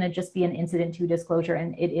actually going to just be an incident 2 disclosure,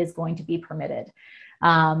 and it is going to be permitted.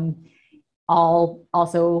 I'll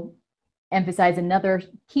also emphasize another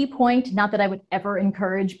key point, not that I would ever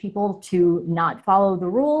encourage people to not follow the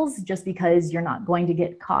rules just because you're not going to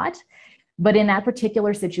get caught. But in that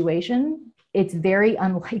particular situation, it's very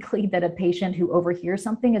unlikely that a patient who overhears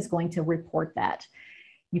something is going to report that.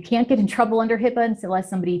 You can't get in trouble under HIPAA unless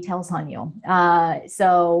somebody tells on you.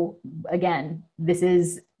 So again, this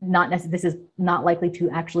is not likely to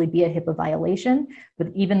actually be a HIPAA violation, but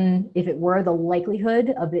even if it were, the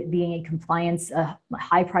likelihood of it being a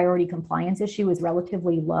high priority compliance issue is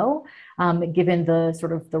relatively low, given the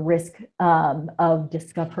sort of the risk of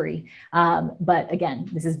discovery. But again,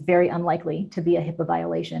 this is very unlikely to be a HIPAA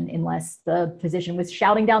violation unless the physician was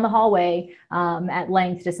shouting down the hallway at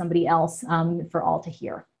length to somebody else for all to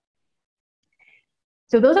hear.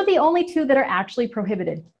 So those are the only 2 that are actually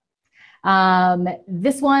prohibited.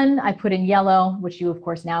 This one I put in yellow, which you of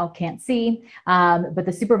course now can't see, but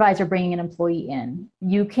the supervisor bringing an employee in.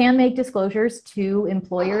 You can make disclosures to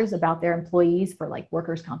employers about their employees for like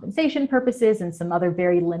workers' compensation purposes and some other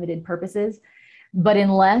very limited purposes. But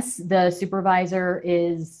unless the supervisor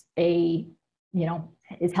is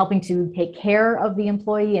is helping to take care of the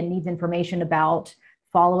employee and needs information about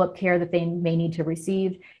follow-up care that they may need to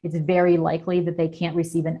receive, it's very likely that they can't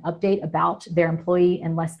receive an update about their employee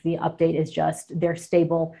unless the update is just they're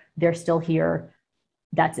stable, they're still here,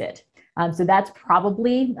 that's it. So that's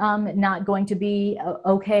probably not going to be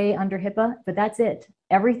okay under HIPAA, but that's it.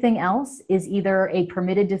 Everything else is either a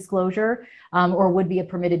permitted disclosure or would be a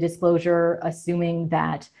permitted disclosure, assuming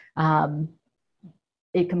that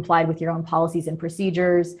it complied with your own policies and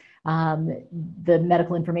procedures. The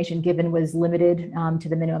medical information given was limited to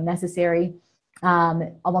the minimum necessary.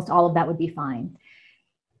 Almost all of that would be fine.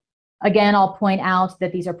 Again, I'll point out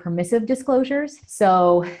that these are permissive disclosures.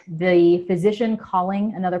 So the physician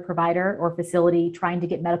calling another provider or facility trying to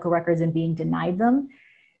get medical records and being denied them,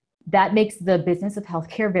 that makes the business of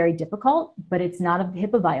healthcare very difficult, but it's not a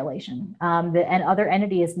HIPAA violation. And other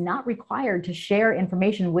entity is not required to share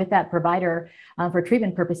information with that provider for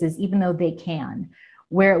treatment purposes, even though they can.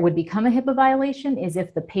 Where it would become a HIPAA violation is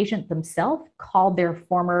if the patient themselves called their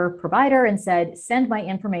former provider and said, send my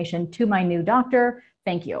information to my new doctor,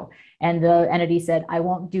 thank you. And the entity said, I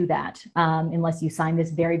won't do that unless you sign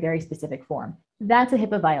this very, very specific form. That's a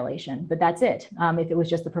HIPAA violation, but that's it. If it was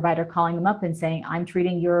just the provider calling them up and saying, I'm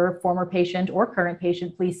treating your former patient or current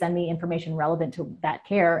patient, please send me information relevant to that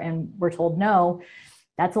care, and we're told no,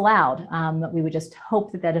 that's allowed. We would just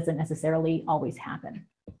hope that that doesn't necessarily always happen.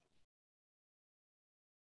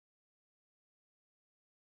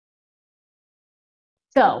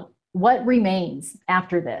 So what remains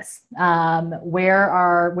after this?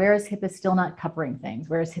 Where is HIPAA still not covering things?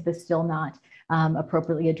 Where is HIPAA still not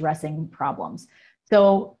appropriately addressing problems?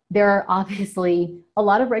 So there are obviously a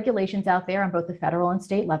lot of regulations out there on both the federal and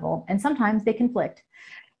state level, and sometimes they conflict.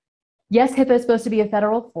 Yes, HIPAA is supposed to be a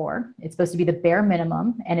federal floor. It's supposed to be the bare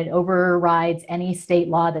minimum, and it overrides any state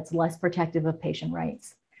law that's less protective of patient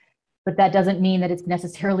rights. But that doesn't mean that it's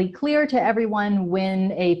necessarily clear to everyone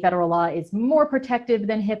when a federal law is more protective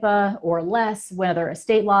than HIPAA or less, whether a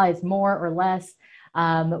state law is more or less.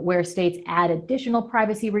 where states add additional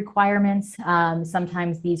privacy requirements.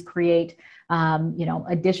 Sometimes these create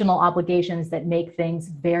additional obligations that make things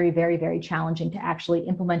very, very, very challenging to actually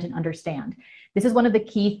implement and understand. This is one of the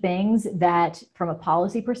key things that, from a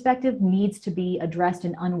policy perspective, needs to be addressed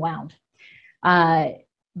and unwound.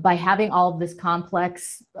 By having all of this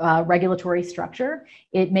complex regulatory structure,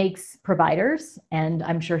 it makes providers, and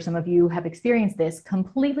I'm sure some of you have experienced this,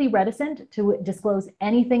 completely reticent to disclose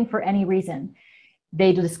anything for any reason.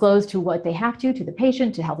 They disclose to what they have to the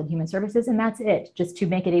patient, to Health and Human Services, and that's it, just to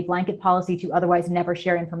make it a blanket policy to otherwise never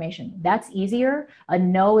share information. That's easier. A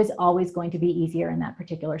no is always going to be easier in that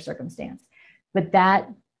particular circumstance. But that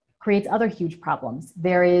creates other huge problems.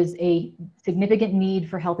 There is a significant need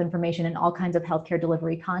for health information in all kinds of healthcare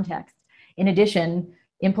delivery contexts. In addition,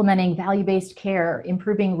 implementing value-based care,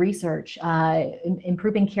 improving research,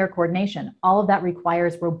 improving care coordination, all of that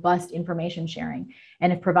requires robust information sharing.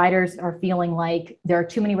 And if providers are feeling like there are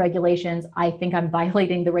too many regulations, I think I'm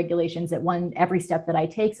violating the regulations at every step that I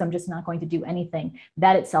take, so I'm just not going to do anything,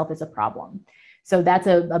 that itself is a problem. So that's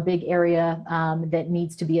a big area that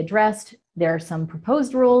needs to be addressed. There are some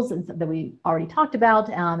proposed rules that we already talked about,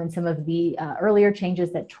 and some of the earlier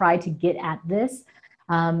changes that try to get at this.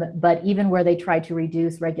 But even where they try to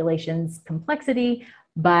reduce regulations complexity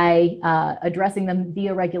by addressing them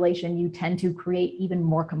via regulation, you tend to create even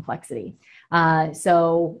more complexity.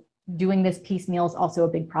 So doing this piecemeal is also a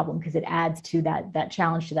big problem because it adds to that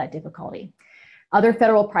challenge, to that difficulty. Other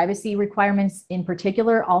federal privacy requirements in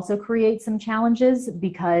particular also create some challenges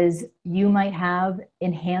because you might have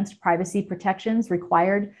enhanced privacy protections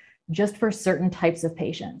required just for certain types of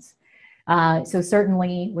patients. So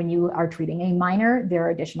certainly when you are treating a minor, there are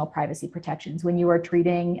additional privacy protections. When you are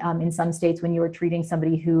treating, in some states, when you are treating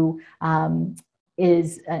somebody who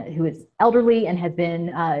is elderly and has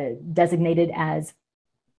been designated as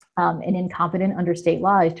an incompetent under state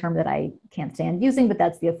law, a term that I can't stand using, but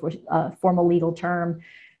that's the formal legal term.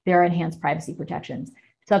 There are enhanced privacy protections.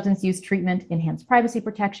 Substance use treatment, enhanced privacy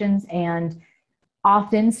protections, and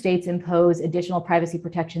often states impose additional privacy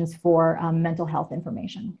protections for mental health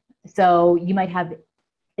information. So you might have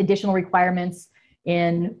additional requirements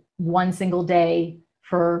in one single day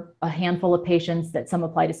for a handful of patients that some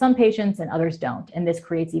apply to some patients and others don't, and this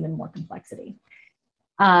creates even more complexity.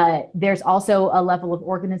 There's also a level of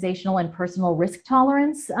organizational and personal risk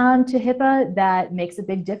tolerance to HIPAA that makes a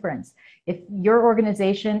big difference. If your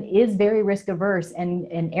organization is very risk averse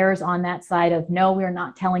and errs on that side of, no, we're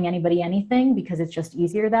not telling anybody anything because it's just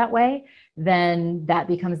easier that way, then that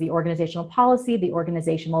becomes the organizational policy, the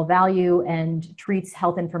organizational value, and treats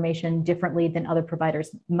health information differently than other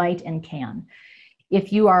providers might and can.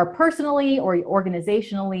 If you are personally or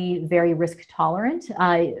organizationally very risk tolerant,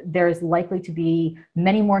 there's likely to be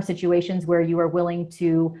many more situations where you are willing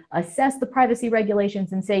to assess the privacy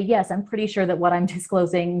regulations and say, yes, I'm pretty sure that what I'm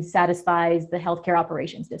disclosing satisfies the healthcare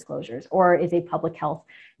operations disclosures or is a public health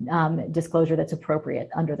disclosure that's appropriate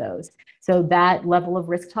under those. So that level of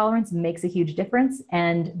risk tolerance makes a huge difference,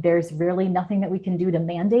 and there's really nothing that we can do to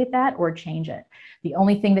mandate that or change it. The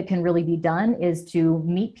only thing that can really be done is to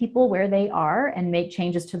meet people where they are and make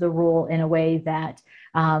changes to the rule in a way that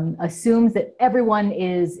assumes that everyone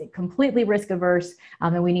is completely risk averse,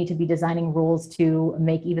 and we need to be designing rules to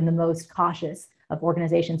make even the most cautious of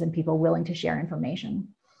organizations and people willing to share information.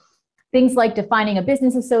 Things like defining a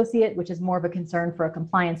business associate, which is more of a concern for a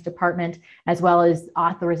compliance department, as well as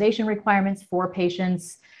authorization requirements for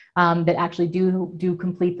patients that actually do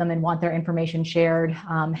complete them and want their information shared,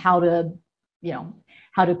 how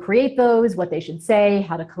to create those, what they should say,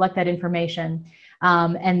 how to collect that information,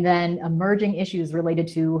 and then emerging issues related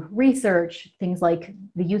to research, things like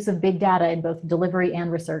the use of big data in both delivery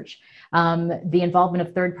and research, the involvement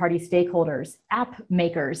of third-party stakeholders, app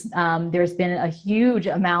makers. There's been a huge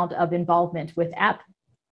amount of involvement with app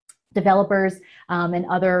developers and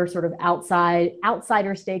other sort of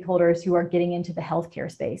outsider stakeholders who are getting into the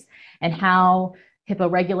healthcare space, and how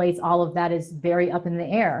HIPAA regulates all of that is very up in the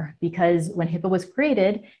air, because when HIPAA was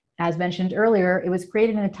created, as mentioned earlier, it was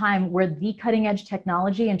created in a time where the cutting edge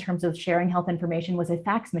technology in terms of sharing health information was a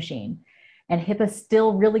fax machine. And HIPAA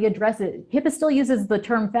still really addresses, HIPAA still uses the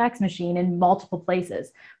term fax machine in multiple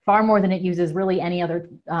places, far more than it uses really any other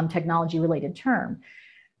technology related term.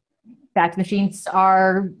 Fax machines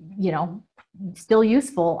are, still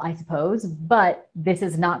useful, I suppose, but this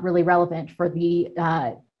is not really relevant for the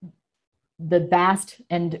vast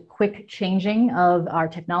and quick changing of our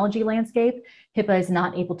technology landscape. HIPAA is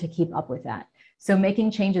not able to keep up with that. So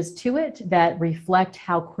making changes to it that reflect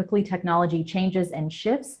how quickly technology changes and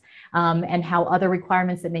shifts, and how other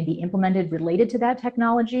requirements that may be implemented related to that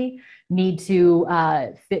technology need to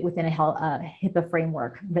fit within a HIPAA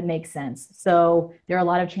framework that makes sense. So there are a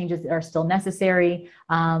lot of changes that are still necessary.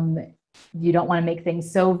 You don't want to make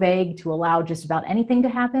things so vague to allow just about anything to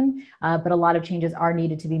happen, but a lot of changes are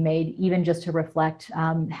needed to be made, even just to reflect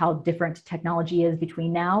how different technology is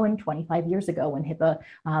between now and 25 years ago when HIPAA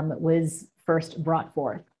was first brought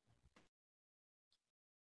forth.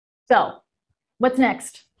 So what's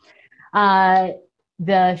next?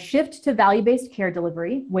 The shift to value-based care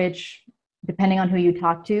delivery, which depending on who you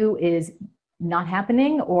talk to is not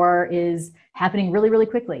happening or is happening really, really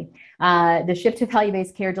quickly. The shift to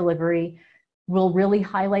value-based care delivery will really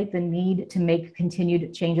highlight the need to make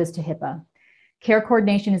continued changes to HIPAA. Care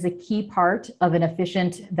coordination is a key part of an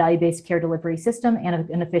efficient value-based care delivery system and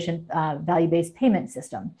an efficient value-based payment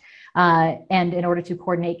system. And in order to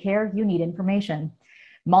coordinate care, you need information.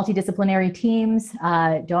 Multidisciplinary teams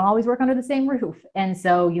don't always work under the same roof. And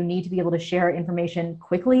so you need to be able to share information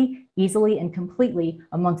quickly, easily, and completely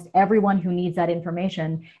amongst everyone who needs that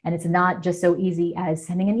information. And it's not just so easy as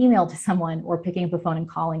sending an email to someone or picking up the phone and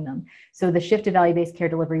calling them. So the shift to value-based care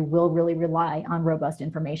delivery will really rely on robust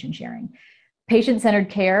information sharing.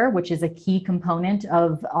 Patient-centered care, which is a key component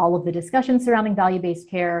of all of the discussions surrounding value-based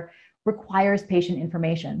care, requires patient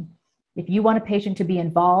information. If you want a patient to be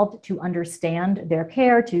involved, to understand their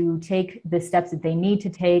care, to take the steps that they need to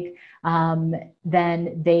take,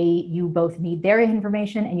 then you both need their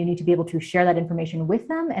information and you need to be able to share that information with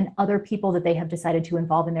them and other people that they have decided to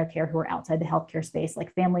involve in their care who are outside the healthcare space,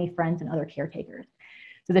 like family, friends, and other caretakers.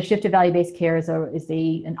 So the shift to value-based care is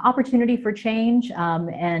an opportunity for change,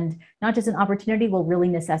 and not just an opportunity, will really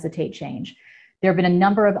necessitate change. There have been a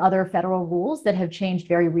number of other federal rules that have changed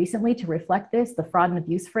very recently to reflect this. The fraud and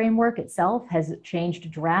abuse framework itself has changed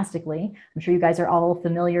drastically. I'm sure you guys are all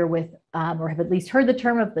familiar with or have at least heard the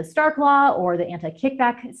term of the Stark Law or the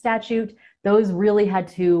anti-kickback statute. Those really had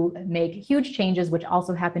to make huge changes, which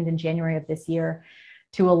also happened in January of this year,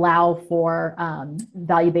 to allow for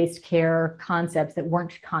value-based care concepts that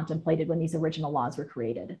weren't contemplated when these original laws were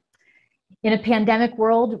created. In a pandemic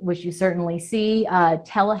world, which you certainly see,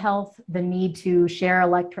 telehealth, the need to share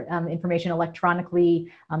information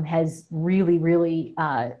electronically has really, really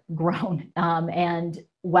grown. And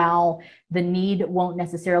while the need won't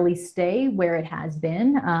necessarily stay where it has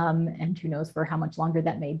been, and who knows for how much longer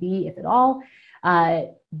that may be, if at all,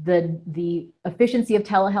 the efficiency of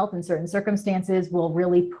telehealth in certain circumstances will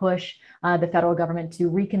really push the federal government to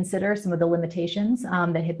reconsider some of the limitations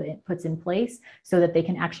that HIPAA puts in place so that they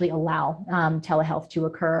can actually allow telehealth to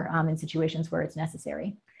occur in situations where it's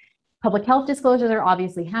necessary. Public health disclosures are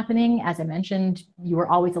obviously happening. As I mentioned, you were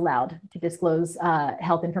always allowed to disclose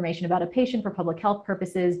health information about a patient for public health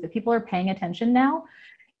purposes, but people are paying attention now.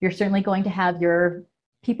 You're certainly going to have your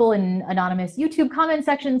people in anonymous YouTube comment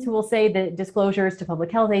sections who will say that disclosures to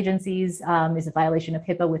public health agencies is a violation of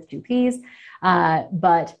HIPAA with 2 Ps.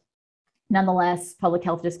 But nonetheless, public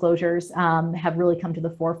health disclosures have really come to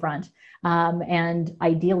the forefront. And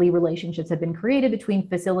ideally, relationships have been created between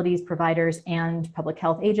facilities, providers, and public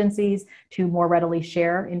health agencies to more readily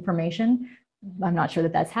share information. I'm not sure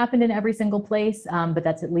that that's happened in every single place, but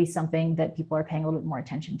that's at least something that people are paying a little bit more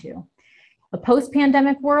attention to. A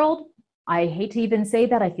post-pandemic world, I hate to even say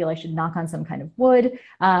that, I feel I should knock on some kind of wood,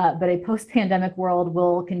 but a post-pandemic world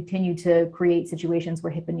will continue to create situations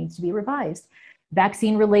where HIPAA needs to be revised.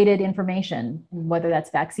 Vaccine-related information, whether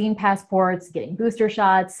that's vaccine passports, getting booster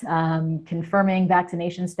shots, confirming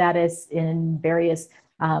vaccination status in various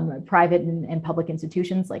private and public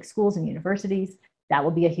institutions like schools and universities, that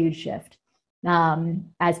will be a huge shift.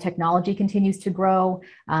 As technology continues to grow,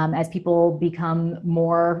 as people become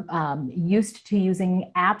more used to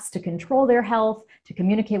using apps to control their health, to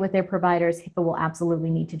communicate with their providers, HIPAA will absolutely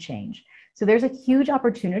need to change. So there's a huge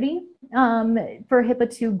opportunity for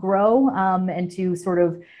HIPAA to grow and to sort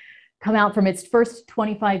of come out from its first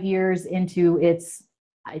 25 years into its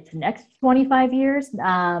next 25 years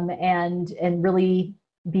and really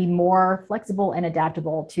be more flexible and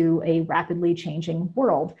adaptable to a rapidly changing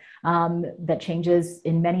world that changes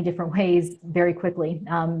in many different ways very quickly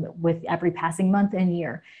with every passing month and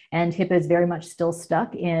year. And HIPAA is very much still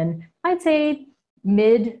stuck in, I'd say,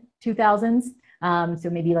 mid-2000s. So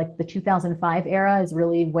maybe like the 2005 era is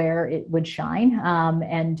really where it would shine.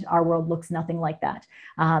 And our world looks nothing like that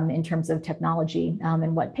in terms of technology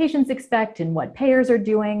and what patients expect and what payers are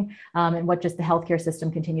doing and what just the healthcare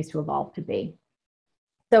system continues to evolve to be.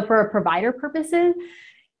 So for provider purposes,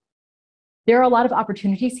 there are a lot of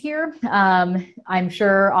opportunities here. I'm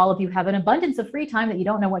sure all of you have an abundance of free time that you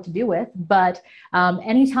don't know what to do with, but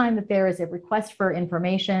anytime that there is a request for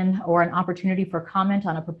information or an opportunity for comment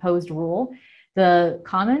on a proposed rule, The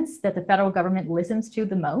comments that the federal government listens to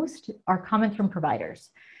the most are comments from providers.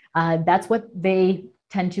 That's what they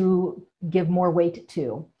tend to give more weight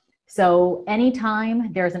to. So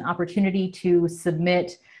anytime there's an opportunity to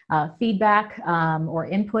submit feedback or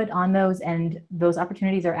input on those, and those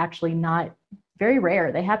opportunities are actually not very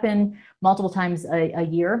rare. They happen multiple times a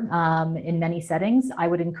year in many settings. I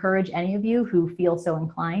would encourage any of you who feel so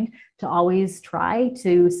inclined to always try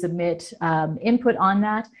to submit input on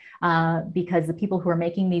that because the people who are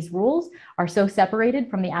making these rules are so separated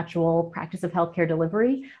from the actual practice of healthcare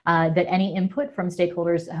delivery that any input from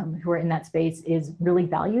stakeholders who are in that space is really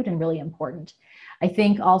valued and really important. I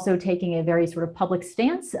think also taking a very sort of public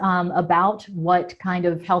stance about what kind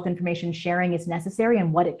of health information sharing is necessary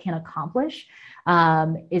and what it can accomplish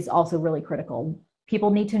is also really critical.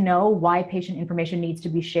 People need to know why patient information needs to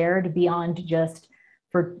be shared beyond just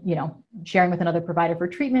for, sharing with another provider for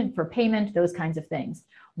treatment, for payment, those kinds of things.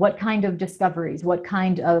 What kind of discoveries, what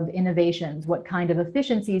kind of innovations, what kind of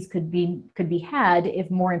efficiencies could be had if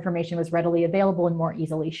more information was readily available and more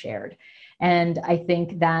easily shared. And I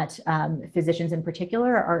think that physicians in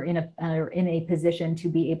particular are in a position to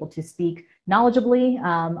be able to speak knowledgeably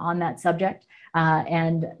on that subject,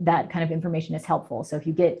 and that kind of information is helpful. So if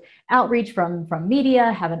you get outreach from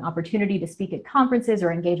media, have an opportunity to speak at conferences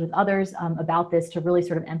or engage with others about this, to really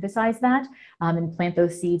sort of emphasize that and plant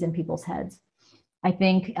those seeds in people's heads. I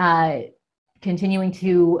think continuing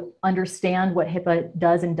to understand what HIPAA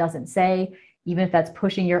does and doesn't say, even if that's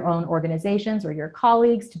pushing your own organizations or your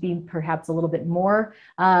colleagues to be perhaps a little bit more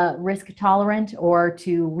risk tolerant, or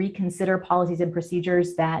to reconsider policies and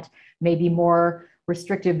procedures that may be more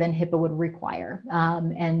restrictive than HIPAA would require,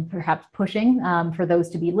 and perhaps pushing for those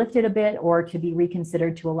to be lifted a bit or to be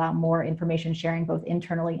reconsidered to allow more information sharing both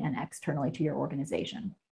internally and externally to your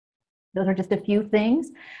organization. Those are just a few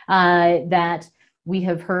things that we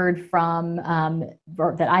have heard from,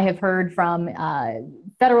 that I have heard from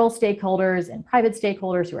federal stakeholders and private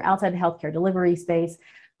stakeholders who are outside the healthcare delivery space,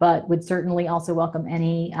 but would certainly also welcome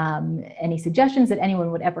any suggestions that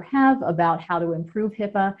anyone would ever have about how to improve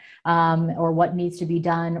HIPAA, or what needs to be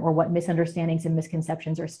done, or what misunderstandings and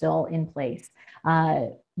misconceptions are still in place.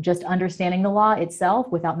 Just understanding the law itself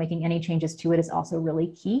without making any changes to it is also really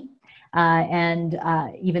key.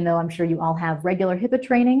 Even though I'm sure you all have regular HIPAA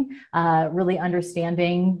training, really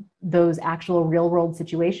understanding those actual real world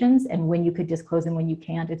situations and when you could disclose and when you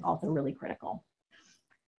can't is also really critical.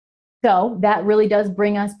 So that really does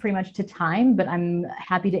bring us pretty much to time, but I'm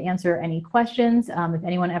happy to answer any questions. If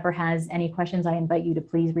anyone ever has any questions, I invite you to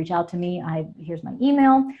please reach out to me. Here's my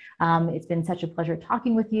email. It's been such a pleasure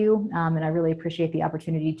talking with you, and I really appreciate the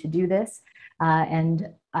opportunity to do this. And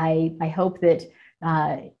I hope that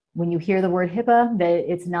when you hear the word HIPAA,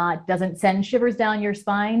 that it's doesn't send shivers down your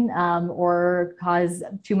spine or cause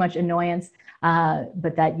too much annoyance,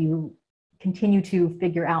 but that you continue to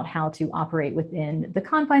figure out how to operate within the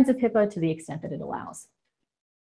confines of HIPAA to the extent that it allows.